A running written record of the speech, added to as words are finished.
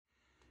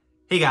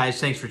Hey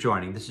guys, thanks for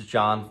joining. This is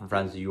John from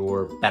Friends of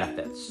Your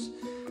Benefits.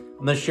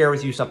 I'm going to share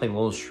with you something a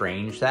little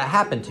strange that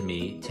happened to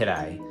me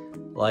today.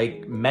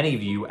 Like many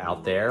of you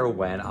out there,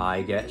 when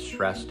I get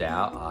stressed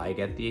out, I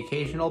get the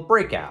occasional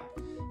breakout.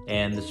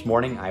 And this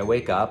morning I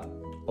wake up,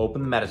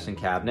 open the medicine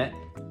cabinet,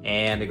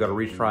 and I go to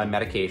reach for my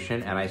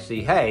medication and I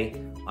see, hey,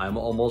 I'm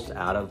almost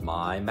out of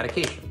my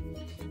medication.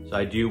 So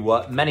I do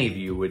what many of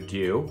you would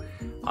do.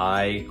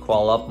 I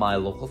call up my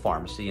local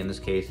pharmacy, in this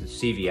case it's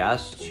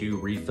CVS, to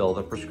refill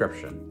the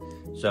prescription.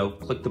 So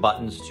click the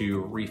buttons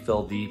to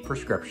refill the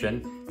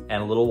prescription,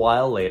 and a little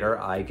while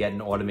later I get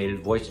an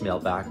automated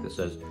voicemail back that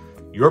says,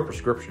 your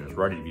prescription is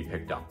ready to be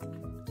picked up.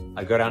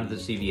 I go down to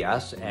the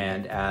CVS,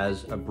 and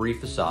as a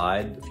brief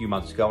aside, a few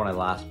months ago when I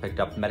last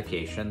picked up the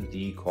medication,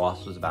 the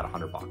cost was about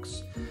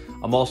 $100.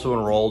 I'm also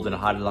enrolled in a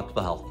high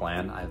deductible health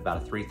plan. I have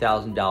about a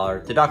 $3,000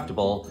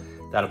 deductible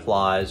that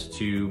applies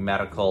to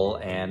medical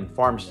and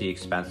pharmacy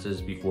expenses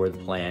before the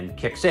plan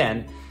kicks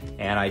in.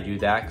 And I do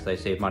that because I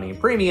save money in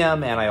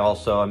premium, and I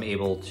also am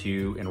able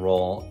to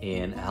enroll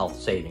in a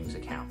health savings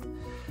account.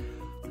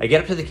 I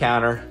get up to the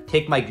counter,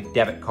 take my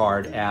debit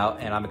card out,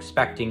 and I'm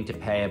expecting to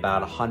pay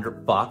about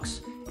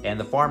 $100. And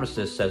the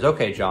pharmacist says,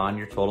 okay, John,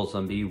 your total's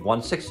gonna be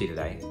 $160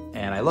 today.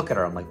 And I look at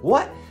her, I'm like,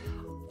 what?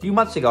 A few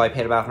months ago, I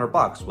paid about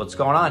 $100. What's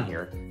going on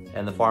here?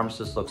 And the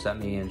pharmacist looks at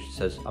me and she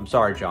says, I'm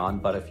sorry, John,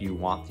 but if you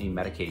want the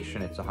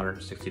medication, it's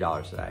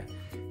 $160 today.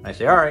 And I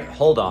say, all right,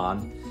 hold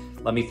on.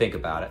 Let me think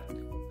about it.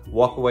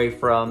 Walk away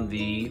from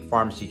the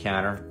pharmacy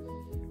counter,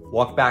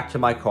 walk back to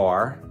my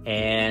car,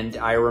 and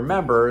I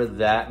remember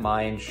that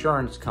my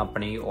insurance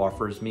company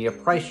offers me a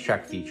price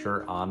check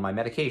feature on my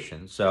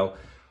medication. So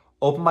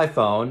open my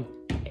phone,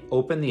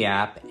 open the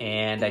app,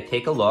 and I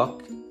take a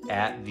look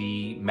at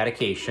the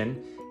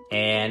medication.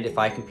 And if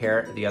I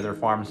compare it to the other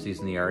pharmacies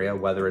in the area,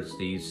 whether it's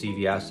the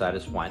CVS I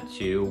just went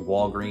to,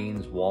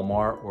 Walgreens,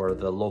 Walmart, or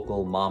the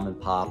local mom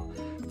and pop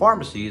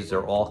pharmacies,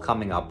 they're all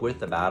coming up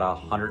with about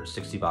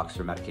 $160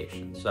 for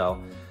medication. So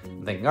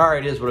I'm thinking, all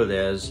right, it is what it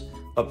is.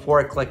 But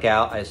before I click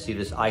out, I see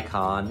this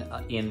icon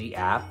in the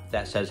app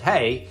that says,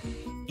 hey,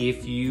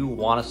 if you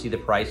want to see the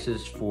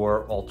prices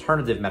for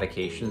alternative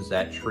medications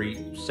that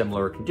treat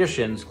similar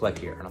conditions, click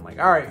here. And I'm like,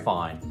 all right,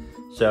 fine.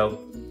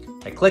 So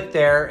I click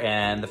there,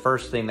 and the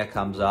first thing that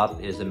comes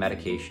up is a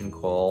medication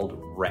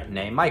called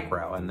Retin-A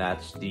Micro, and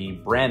that's the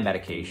brand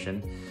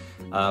medication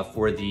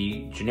for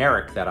the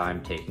generic that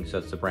I'm taking, so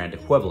it's the brand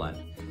equivalent.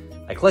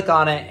 I click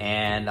on it,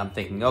 and I'm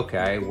thinking,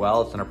 okay,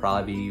 well, it's gonna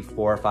probably be $400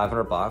 or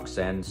 $500,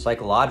 and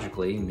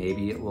psychologically,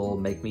 maybe it will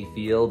make me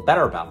feel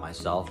better about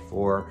myself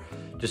for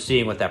just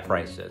seeing what that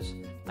price is.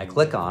 I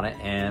click on it,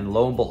 and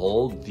lo and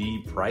behold, the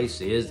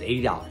price is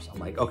 $80. I'm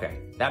like, okay,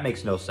 that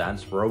makes no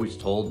sense. We're always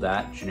told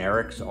that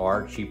generics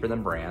are cheaper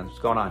than brands.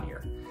 What's going on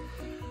here?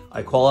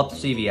 I call up the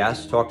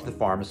CVS, talk to the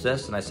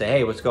pharmacist, and I say,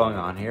 hey, what's going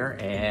on here?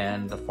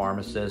 And the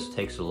pharmacist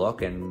takes a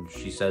look, and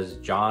she says,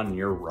 John,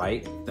 you're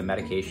right. The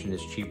medication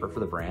is cheaper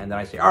for the brand. And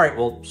I say, all right,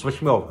 well,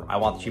 switch me over. I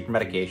want the cheaper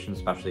medication,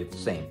 especially if it's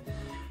the same.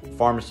 The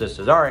pharmacist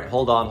says, all right,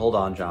 hold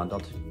on, John.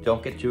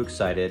 Don't get too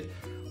excited.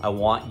 I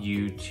want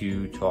you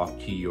to talk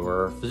to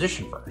your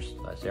physician first.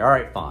 I say, all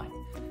right, fine.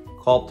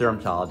 Call up the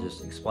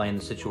dermatologist, explain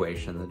the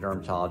situation. The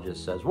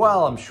dermatologist says,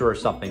 well, I'm sure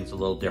something's a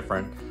little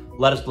different.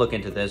 Let us look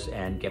into this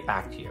and get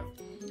back to you.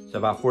 So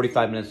about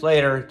 45 minutes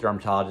later,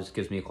 dermatologist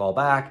gives me a call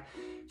back.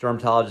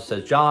 Dermatologist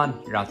says,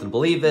 John, you're not gonna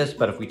believe this,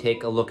 but if we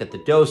take a look at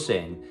the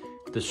dosing,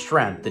 the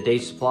strength, the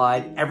days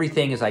supplied,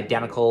 everything is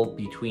identical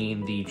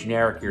between the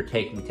generic you're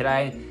taking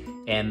today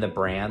and the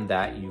brand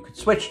that you could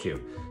switch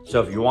to. So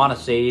if you want to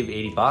save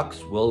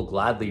 $80, we'll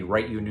gladly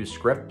write you a new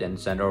script and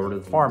send over to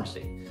the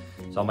pharmacy.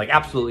 So I'm like,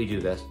 absolutely do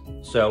this.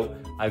 So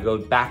I go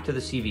back to the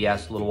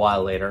CVS a little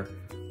while later.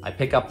 I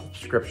pick up the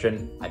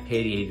prescription. I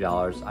pay the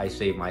 $80. I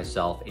save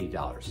myself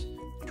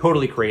 $80.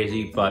 Totally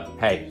crazy, but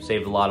hey,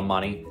 saved a lot of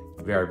money.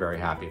 Very, very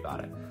happy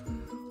about it.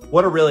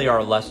 What are really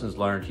our lessons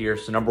learned here?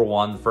 So number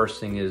one, the first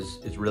thing is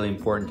really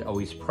important to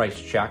always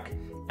price check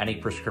any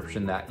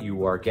prescription that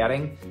you are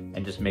getting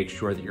and just make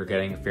sure that you're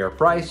getting a fair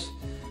price.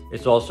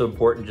 It's also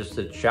important just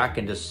to check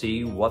and to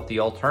see what the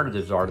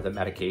alternatives are to the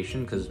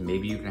medication, because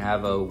maybe you can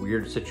have a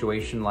weird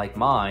situation like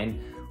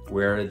mine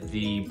where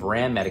the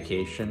brand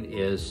medication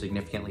is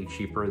significantly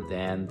cheaper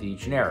than the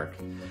generic.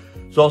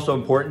 It's also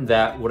important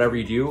that whatever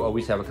you do,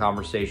 always have a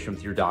conversation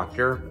with your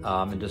doctor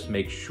and just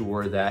make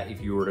sure that if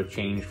you were to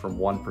change from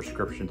one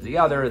prescription to the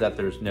other, that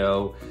there's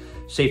no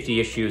safety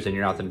issues and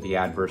you're not going to be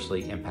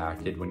adversely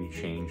impacted when you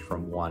change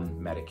from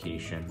one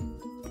medication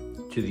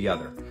to the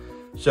other.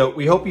 So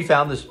we hope you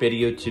found this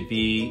video to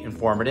be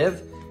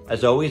informative.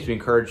 As always, we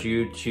encourage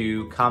you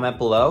to comment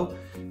below.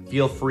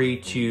 Feel free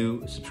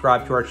to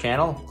subscribe to our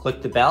channel,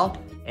 click the bell,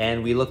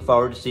 and we look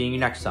forward to seeing you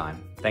next time.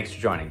 Thanks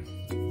for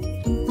joining.